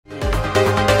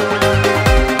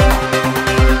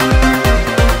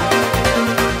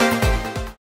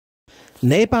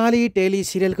Nepali tele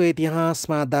सिरियलको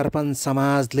इतिहासमा दर्पण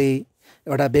समाजले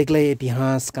एउटा बेग्लै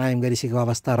इतिहास कायम गरिसकेको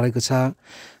अवस्था रहेको छ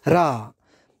र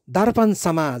दर्पण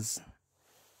समाज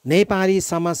नेपाली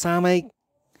समसामयिक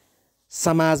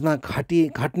समाजमा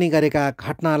घट्ने गरेका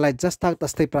घटनालाई जस्ता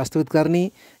तस्तै प्रस्तुत गर्ने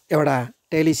एउटा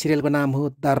टेली सिरियलको नाम हो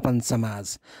दर्पण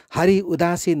समाज। हरि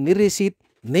उदासी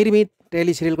निर्मित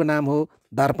टेली सिरियलको नाम हो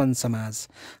दर्पण समाज।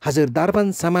 हजुर,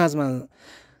 दर्पण समाजमा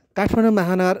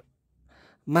काठमाडौँ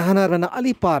महानगरभन्दा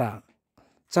अलि पर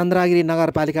चन्द्रगिरी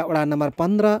नगरपालिका वडा नम्बर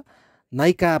 15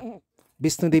 नैका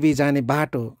विष्णुदेवी जाने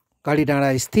बाटो गढीडाँडा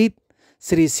स्थित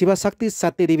श्री शिवशक्ति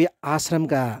सत्यदेवी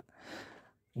आश्रमका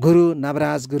गुरु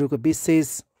नवराज गुरुको विशेष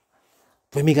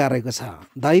भूमिका रहेको छ।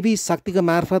 दैवी शक्तिको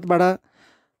मार्फतबाट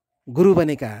गुरु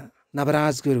बनेका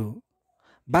नवराज गुरु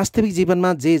वास्तविक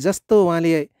जीवनमा जे जस्तो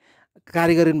उहाँले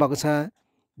कार्य गरिनुभएको छ,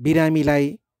 बिरामीलाई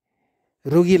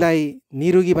रोगीलाई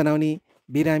निरोगी बनाउने,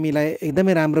 बिरामीलाई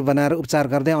एकदमै राम्रो बनाएर उपचार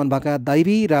गर्दै आउनुभएका,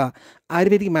 दैवी र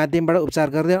आयुर्वेदिक माध्यमबाट उपचार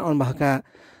गर्दै आउनुभएका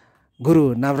गुरु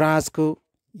नवराजको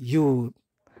यो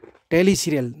टेली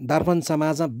सिरियल दर्पण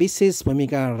समाजमा विशेष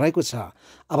भूमिका रहेको छ।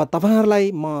 अब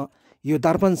तपाईहरुलाई म यो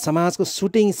दर्पण समाजको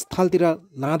सुटिङ स्थलतिर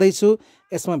लाँदैछु।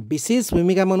 यसमा विशेष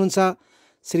भूमिकामा हुनुहुन्छ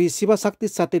श्री शिवशक्ति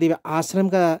सत्यदेवी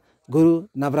आश्रमका गुरु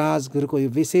नवराज गुरुको यो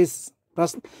विशेष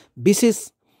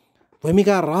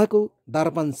भूमिका रहेको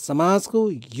दर्पण समाजको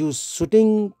यो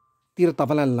सुटिङतिर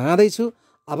तपाईलाई लाँदैछु।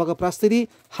 अबको प्रस्तुति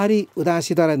हरि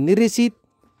उदासीद्वारा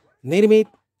निर्मित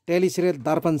टेली सिरियल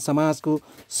दर्पण समाजको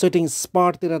सुटिङ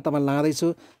स्पटतिर तपाईलाई लाँदैछु,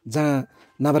 जहाँ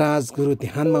नवराज गुरु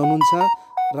ध्यानमा हुनुहुन्छ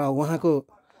र उहाँको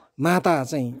माता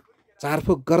चाहिँ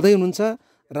झारफुक गर्दै हुनुहुन्छ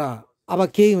र अब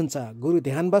केही हुन्छ, गुरु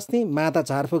ध्यान बस्ने, माता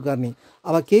झारफुक गर्ने,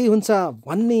 अब केही हुन्छ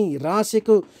भन्ने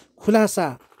रहस्यको खुलासा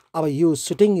अब यो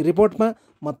सुटिङ रिपोर्टमा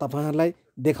म तपाईहरुलाई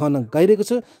देखाउन गइरहेको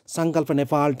छु। संकल्प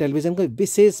नेपाल टेलिभिजनको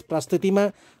विशेष प्रस्तुतिमा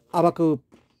अबको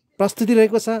प्रस्तुति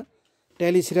रहेको छ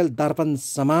टेली सिरियल दर्पण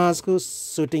समाजको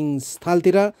सुटिङ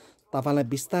स्थलतिर। तपाईलाई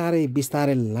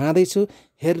बिस्तारै लाँदैछु,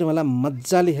 हेर्नु होला,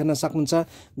 मजाले हेर्न सक्नुहुन्छ।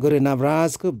 गुरु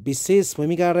नवराजको विशेष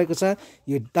भूमिका रहेको छ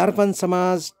यो दर्पण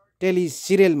समाज टेली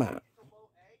सिरियलमा।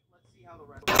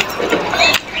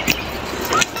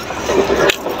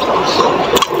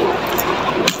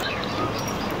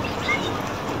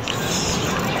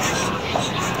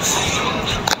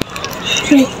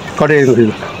 अब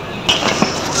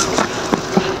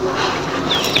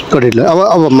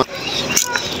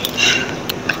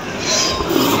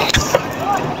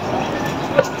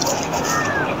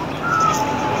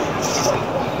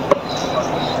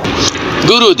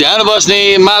गुरु ध्यान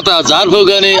बस्ने, माता झारफुक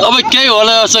गर्ने, अब केही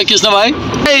होला जस्तो कृष्ण भाइ?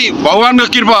 भगवानको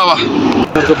कृपा। अब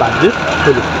भाग्य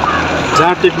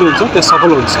जहाँ टेक्नुहुन्छ त्यहाँ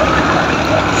सफल हुन्छ।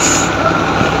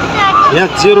 यहाँ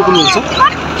जेरो पनि हुन्छ,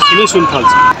 सुनै सुन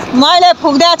फल्छ। मैले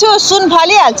फुक्दा छु, सुन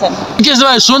फलिहाल्छ। कृष्ण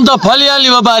भाइ, सुन त फलिहाल्ने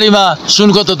भयो बारीमा,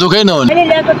 सुनको त दुःखै नहुने। मैले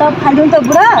ल्याएको त फाल्नु त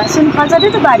बुढा, सुन फल्छ नि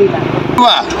त बारीमा।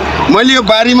 मैले यो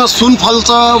बारीमा सुन फल्छ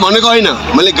भनेको होइन,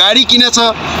 मैले गाडी किनेछ,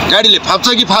 गाडीले फाप्छ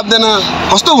कि फाप्दैन,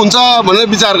 कस्तो हुन्छ भनेर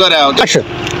विचार गरे हो।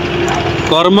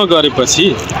 कर्म गरेपछि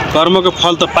कर्मको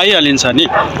फल त पाइहालिन्छ नि।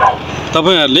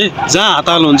 तपाईहरुले जहाँ हात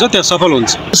हाल्नुहुन्छ त्यहाँ सफल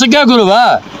हुन्छ। यसो क्या गुरु भा,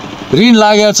 ऋण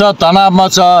लागेको छ, तनावमा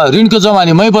छ, ऋणको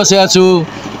जमानी मै बसेको छु।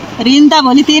 ऋण त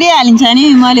भोलि तिरिहालिन्छ नि,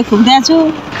 मैले फुक्दा छु।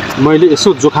 मैले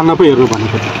यसो जोखानमा पो हेर्नु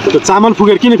भनेको, त्यो चामल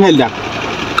फुकेर किन खाइल्या?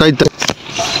 खै त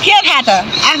के खा त,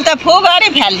 आफू त फुक गरे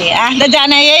फ्याल्ने, आफू त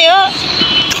जाने यही हो।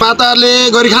 माताहरूले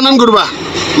गरी खानन् गुरुबा,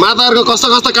 माताहरूको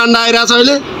कस्तो काण्ड आइरहेछ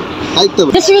अहिले।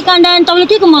 त्यसरी काण्ड आयो तपाईँले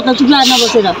के को मतलब चुप्लाएर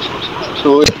नबसेर?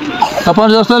 तपाईँ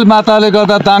जस्तोले माताले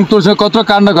गर्दा दाङ तुलसी कत्रो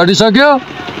काण्ड घटिसक्यो।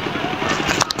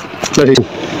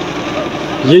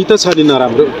 यही त छ नि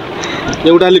नराम्रो,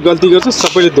 एउटाले गल्ती गर्छ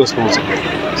सबैले दोष पाउँछ।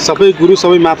 सबै गुरु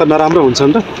सबै माता नराम्रो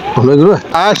हुन्छन् र?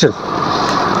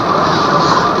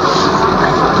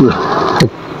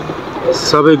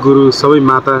 सबै गुरु सबै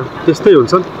माता त्यस्तै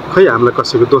हुन्छन्। खै हामीलाई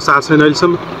कसैको दोष आएको छैन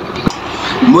अहिलेसम्म।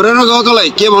 मरेर गएकोलाई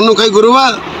के भन्नु खै गुरुबा,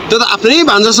 त्यो त आफ्नै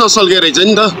भान्जा सल्के रहेछ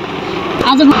नि त।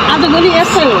 आजभोलि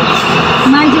यस्तै हो,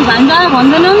 मान्छे भान्जा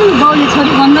भन्दैनन्, बाउले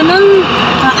छोरी भन्दैनन्,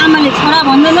 आमाले छोरा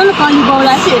भन्दैनन्, कली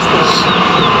बाउला चाहिँ यस्तो।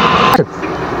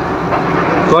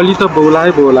 कली त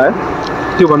बोलायो,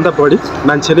 त्योभन्दा बढी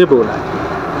मान्छे नै बोलायो।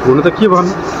 हुन त के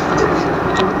भन्नु,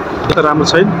 त राम्रो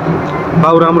छैन।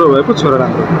 बाउ राम्रो भएको छोरा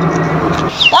राम्रो हुन्छ।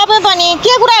 तपाईँ पनि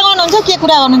के कुरा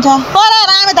गर्नुहुन्छ? पर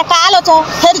रामे त कालो छ,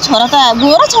 फेरि छोरा त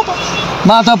गोरो छ त।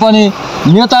 माता पनि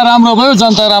नेता राम्रो भयो,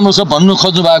 जनता राम्रो छ भन्नु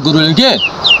खोज्नु भएको गुरुले के?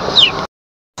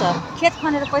 खेत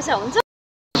खनेर पैसा हुन्छ?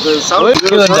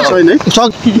 छैन,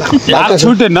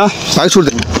 छुट्दैन।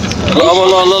 अब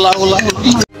ल